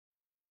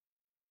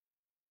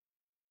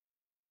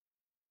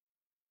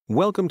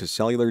Welcome to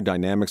Cellular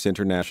Dynamics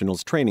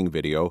International's training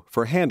video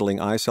for handling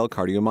iCell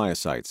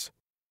cardiomyocytes.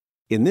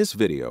 In this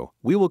video,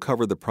 we will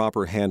cover the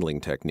proper handling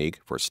technique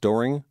for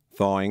storing,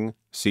 thawing,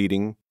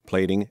 seeding,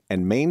 plating,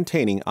 and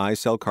maintaining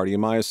iCell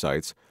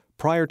cardiomyocytes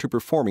prior to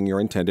performing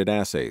your intended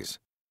assays.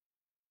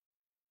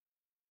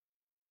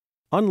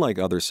 Unlike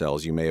other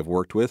cells you may have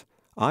worked with,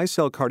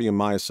 iCell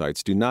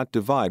cardiomyocytes do not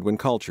divide when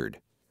cultured.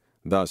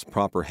 Thus,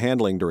 proper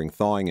handling during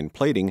thawing and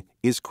plating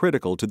is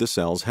critical to the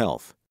cell's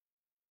health.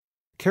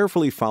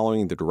 Carefully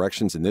following the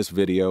directions in this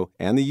video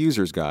and the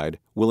user's guide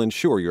will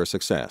ensure your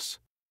success.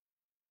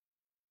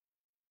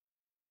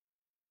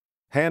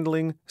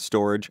 Handling,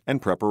 storage,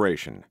 and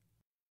preparation.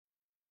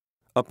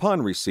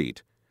 Upon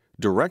receipt,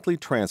 directly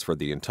transfer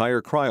the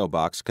entire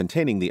cryobox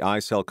containing the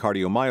iCell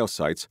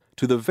cardiomyocytes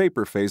to the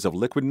vapor phase of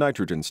liquid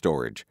nitrogen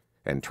storage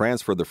and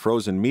transfer the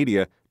frozen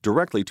media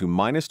directly to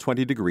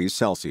 -20 degrees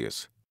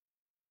Celsius.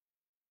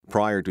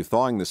 Prior to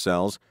thawing the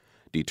cells,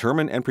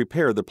 determine and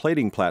prepare the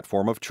plating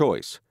platform of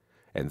choice,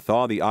 and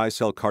thaw the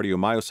iCell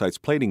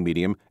cardiomyocytes plating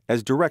medium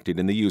as directed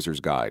in the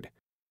user's guide.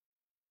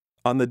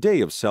 On the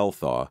day of cell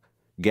thaw,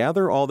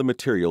 gather all the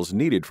materials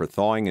needed for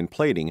thawing and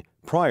plating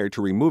prior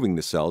to removing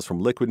the cells from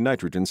liquid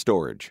nitrogen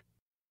storage.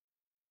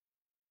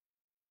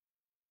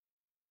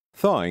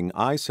 Thawing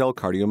iCell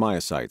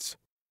cardiomyocytes.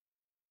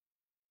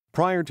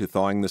 Prior to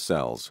thawing the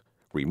cells,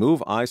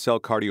 remove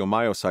iCell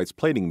cardiomyocytes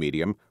plating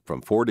medium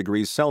from 4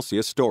 degrees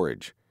Celsius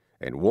storage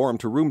and warm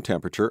to room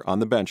temperature on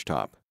the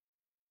benchtop.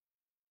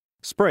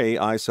 Spray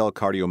iCell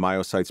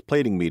cardiomyocytes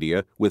plating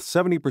media with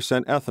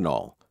 70%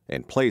 ethanol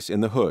and place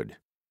in the hood.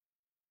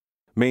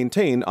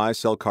 Maintain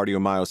iCell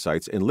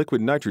cardiomyocytes in liquid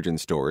nitrogen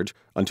storage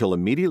until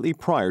immediately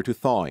prior to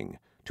thawing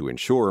to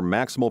ensure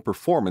maximal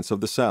performance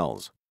of the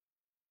cells.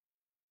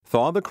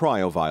 Thaw the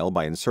cryovial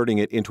by inserting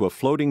it into a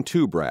floating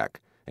tube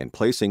rack and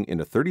placing in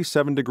a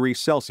 37 degrees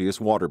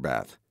Celsius water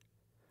bath.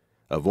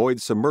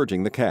 Avoid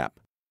submerging the cap.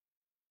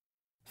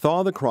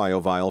 Thaw the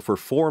cryovial for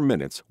 4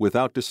 minutes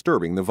without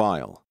disturbing the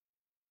vial.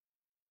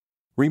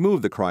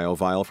 Remove the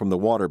cryovial from the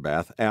water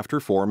bath after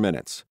 4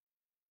 minutes.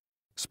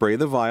 Spray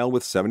the vial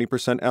with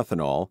 70%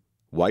 ethanol,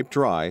 wipe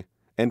dry,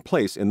 and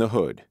place in the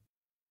hood.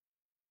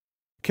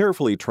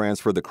 Carefully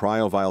transfer the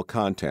cryovial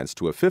contents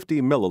to a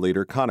 50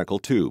 milliliter conical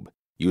tube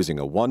using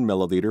a 1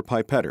 milliliter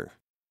pipetter.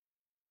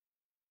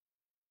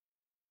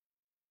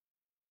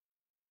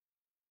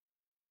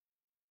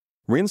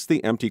 Rinse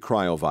the empty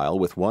cryovial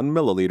with 1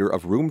 milliliter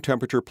of room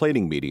temperature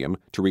plating medium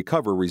to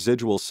recover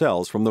residual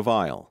cells from the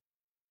vial.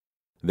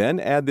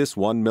 Then add this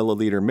 1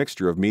 milliliter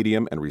mixture of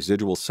medium and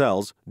residual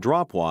cells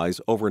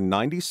dropwise over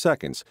 90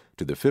 seconds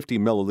to the 50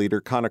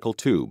 milliliter conical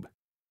tube.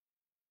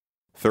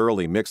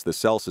 Thoroughly mix the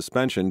cell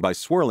suspension by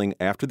swirling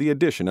after the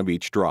addition of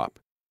each drop.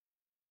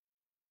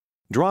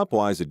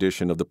 Dropwise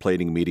addition of the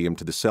plating medium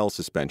to the cell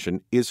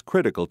suspension is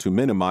critical to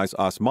minimize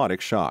osmotic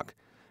shock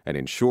and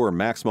ensure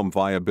maximum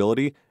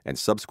viability and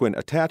subsequent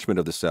attachment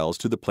of the cells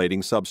to the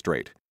plating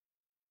substrate.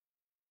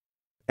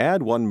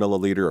 Add 1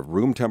 milliliter of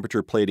room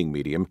temperature plating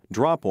medium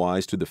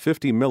dropwise to the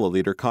 50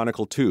 milliliter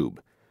conical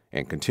tube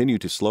and continue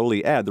to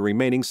slowly add the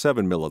remaining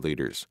 7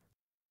 milliliters.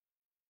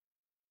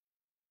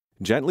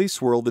 Gently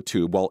swirl the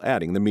tube while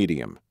adding the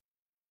medium.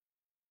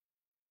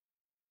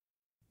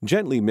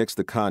 Gently mix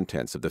the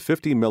contents of the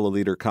 50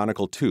 milliliter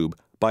conical tube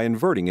by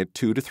inverting it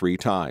 2 to 3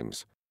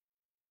 times.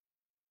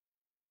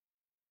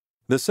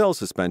 The cell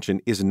suspension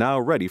is now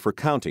ready for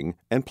counting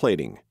and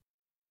plating.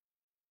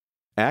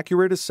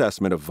 Accurate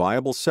assessment of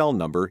viable cell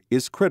number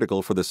is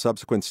critical for the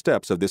subsequent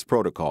steps of this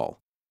protocol.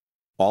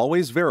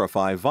 Always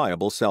verify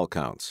viable cell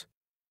counts.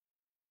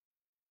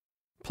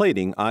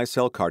 Plating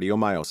iCell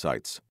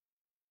cardiomyocytes.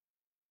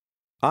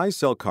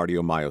 iCell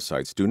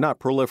cardiomyocytes do not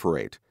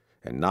proliferate,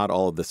 and not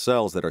all of the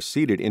cells that are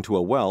seeded into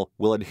a well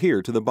will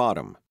adhere to the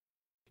bottom.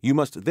 You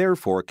must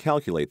therefore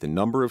calculate the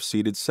number of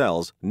seeded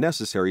cells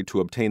necessary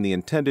to obtain the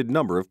intended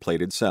number of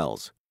plated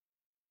cells.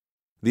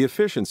 The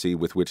efficiency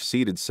with which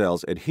seeded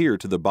cells adhere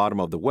to the bottom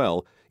of the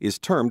well is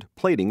termed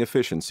plating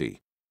efficiency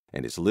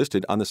and is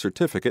listed on the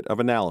certificate of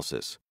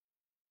analysis.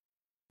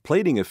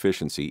 Plating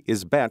efficiency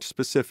is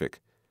batch-specific,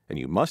 and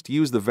you must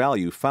use the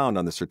value found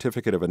on the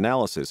certificate of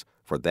analysis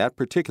for that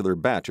particular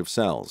batch of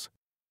cells.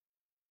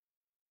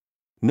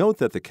 Note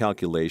that the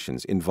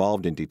calculations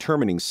involved in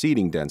determining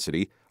seeding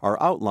density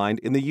are outlined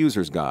in the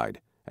user's guide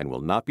and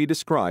will not be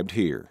described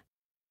here.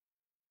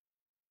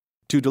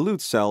 To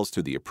dilute cells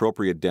to the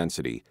appropriate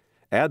density,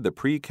 add the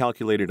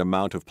pre-calculated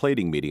amount of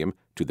plating medium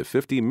to the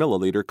 50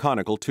 milliliter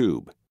conical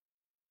tube.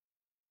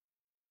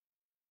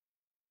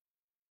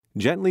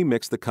 Gently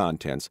mix the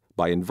contents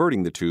by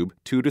inverting the tube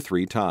 2 to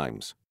 3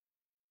 times.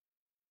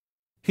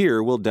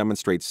 Here we'll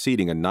demonstrate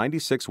seeding a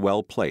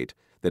 96-well plate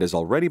that has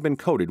already been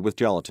coated with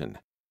gelatin.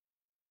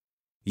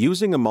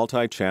 Using a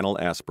multi-channel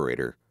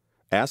aspirator,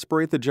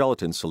 aspirate the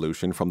gelatin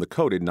solution from the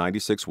coated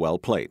 96-well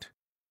plate.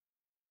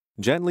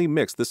 Gently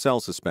mix the cell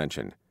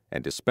suspension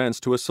and dispense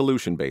to a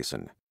solution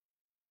basin.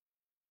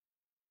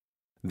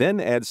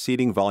 Then add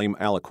seeding volume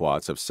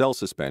aliquots of cell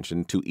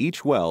suspension to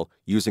each well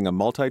using a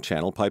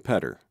multi-channel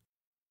pipetter.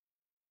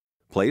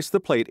 Place the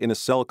plate in a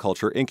cell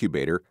culture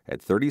incubator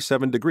at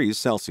 37 degrees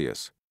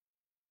Celsius.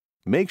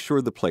 Make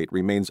sure the plate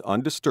remains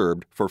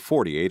undisturbed for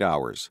 48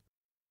 hours.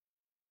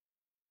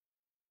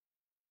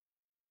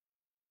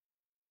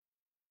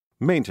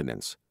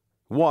 Maintenance: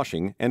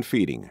 washing and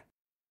feeding.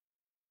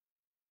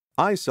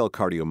 iCell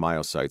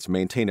Cardiomyocytes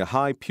maintain a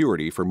high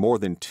purity for more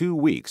than 2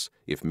 weeks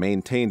if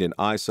maintained in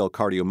iCell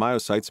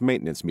Cardiomyocytes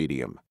maintenance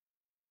medium.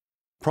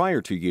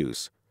 Prior to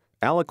use,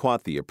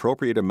 aliquot the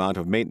appropriate amount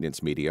of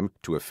maintenance medium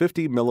to a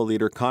 50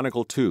 milliliter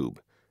conical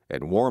tube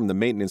and warm the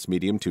maintenance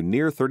medium to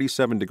near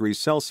 37 degrees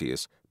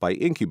Celsius by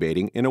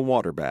incubating in a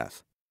water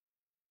bath.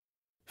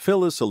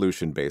 Fill a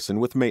solution basin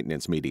with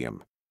maintenance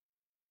medium.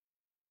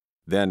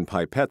 Then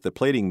pipette the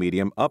plating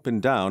medium up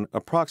and down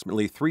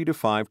approximately 3 to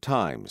 5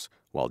 times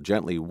while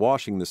gently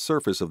washing the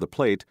surface of the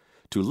plate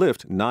to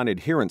lift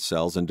non-adherent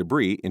cells and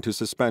debris into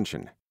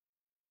suspension.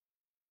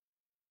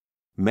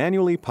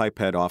 Manually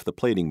pipette off the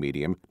plating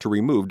medium to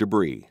remove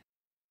debris.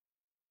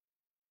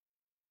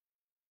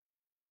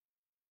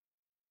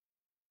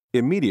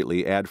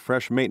 Immediately add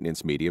fresh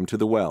maintenance medium to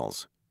the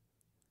wells.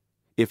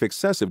 If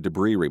excessive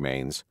debris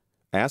remains,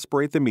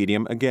 aspirate the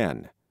medium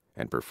again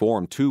and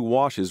perform 2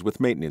 washes with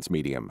maintenance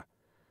medium,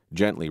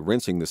 gently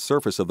rinsing the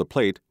surface of the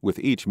plate with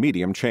each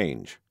medium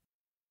change.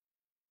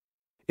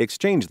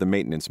 Exchange the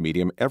maintenance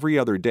medium every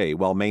other day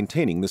while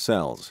maintaining the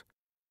cells.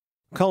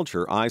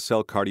 Culture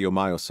iCell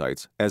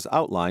cardiomyocytes as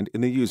outlined in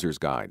the user's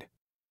guide.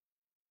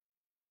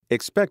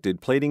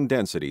 Expected plating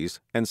densities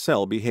and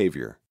cell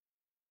behavior.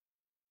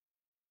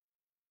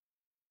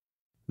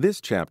 This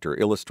chapter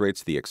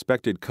illustrates the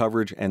expected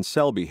coverage and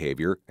cell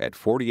behavior at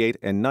 48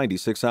 and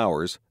 96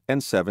 hours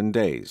and 7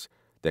 days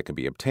that can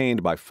be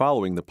obtained by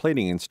following the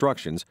plating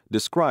instructions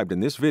described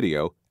in this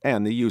video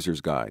and the user's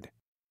guide.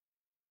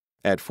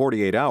 At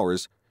 48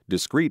 hours,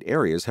 discrete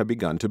areas have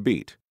begun to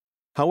beat.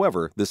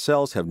 However, the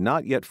cells have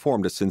not yet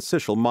formed a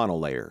syncytial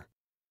monolayer.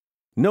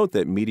 Note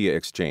that media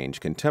exchange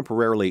can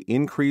temporarily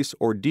increase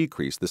or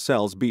decrease the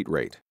cell's beat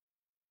rate.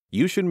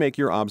 You should make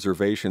your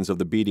observations of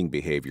the beating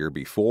behavior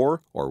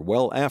before or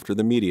well after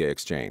the media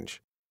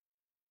exchange.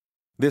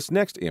 This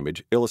next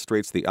image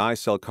illustrates the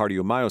iCell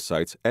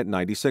cardiomyocytes at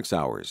 96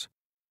 hours.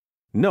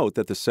 Note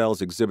that the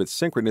cells exhibit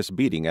synchronous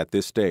beating at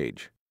this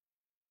stage.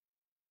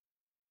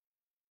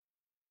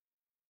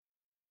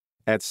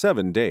 At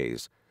 7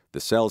 days, the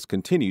cells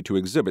continue to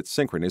exhibit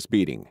synchronous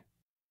beating.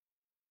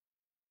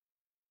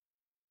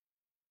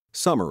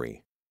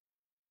 Summary.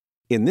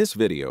 In this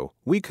video,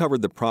 we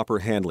covered the proper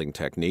handling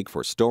technique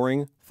for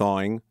storing,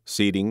 thawing,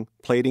 seeding,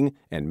 plating,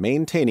 and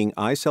maintaining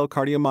iCell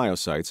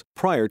cardiomyocytes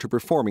prior to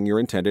performing your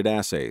intended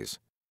assays.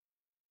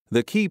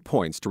 The key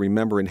points to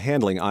remember in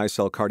handling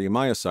iCell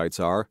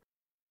cardiomyocytes are: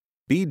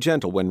 be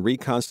gentle when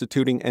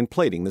reconstituting and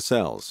plating the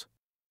cells.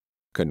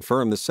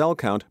 Confirm the cell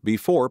count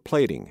before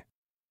plating.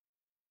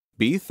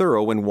 Be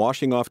thorough when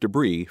washing off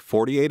debris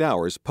 48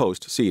 hours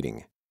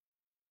post-seeding.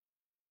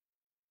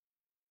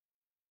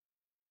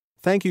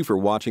 Thank you for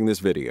watching this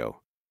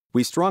video.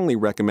 We strongly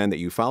recommend that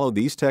you follow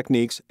these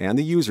techniques and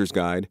the user's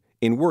guide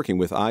in working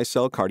with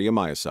iCell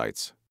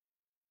cardiomyocytes.